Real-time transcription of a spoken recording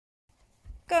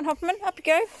Go on, Hopperman. Up you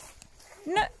go.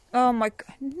 No. Oh my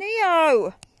God.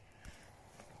 Neo.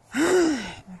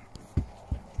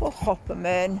 Poor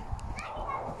Hopperman.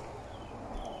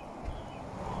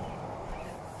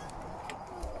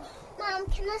 Mum,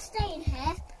 can I stay in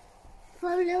here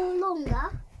for a little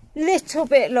longer? Little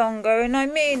bit longer, and I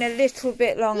mean a little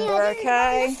bit longer, Yeah,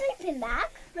 okay? in a sleeping bag.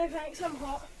 No thanks, I'm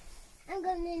hot. I'm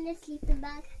going in a sleeping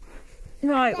bag.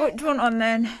 Right, what do you want on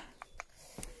then?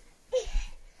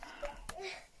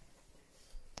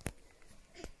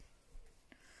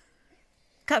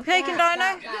 Cupcake and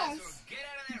Dino? Yes. Get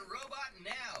out of that robot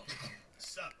now.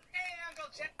 Sup? Hey, Uncle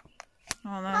Chance.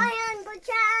 Oh no. Hi, Uncle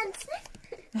Chance.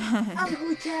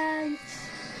 Uncle Chance.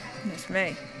 It's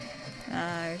me.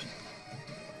 No.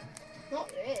 Not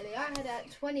really. I had it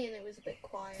at 20 and it was a bit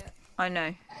quiet. I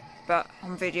know, but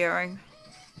I'm videoing,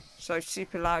 so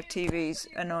super loud TV's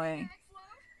annoying.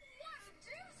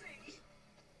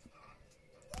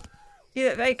 You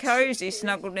look very cosy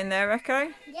snuggled in there,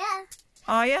 Echo. Yeah.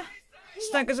 Are you?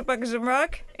 Snug as a bug as a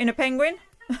rug in a penguin?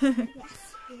 With a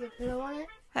pillow on it.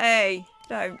 Hey,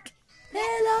 don't.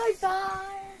 Hello, bye.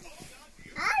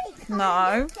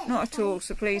 No, not at all,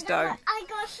 so please don't. I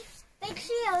got big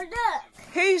seal, look.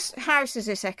 Whose house is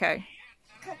this, Echo?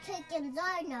 Cupcake and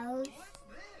Dinos.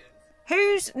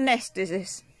 Whose nest is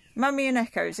this? Mummy and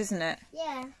Echo's, isn't it?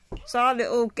 Yeah. So our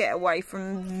little getaway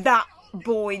from that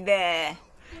boy there.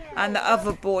 And the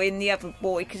other boy and the other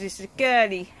boy, because it's a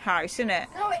girly house, isn't it?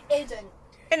 No, it isn't.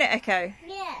 Isn't it, Echo?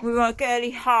 Yeah. With our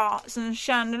girly hearts and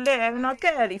chandelier and our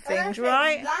girly things,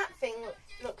 right? That thing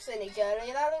looks any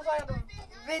girly. That looks like a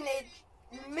vintage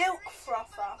milk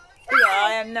frother. Yeah,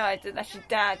 I have no idea. That's your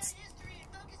dad's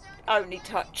only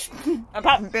touch.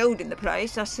 Apart from building the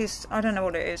place, that's his. I don't know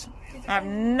what it is. I have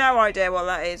no idea what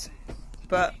that is,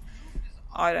 but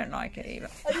I don't like it either.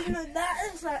 I didn't know that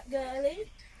is that girly.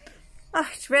 Oh,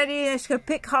 it's ready. Let's go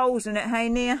pick holes in it, hey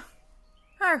Nia.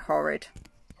 How horrid.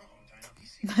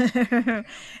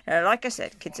 Like I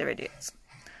said, kids are idiots.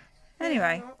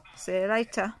 Anyway, see you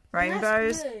later.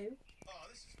 Rainbows. That's blue.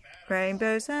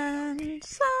 Rainbows and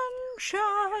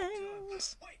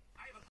sunshines.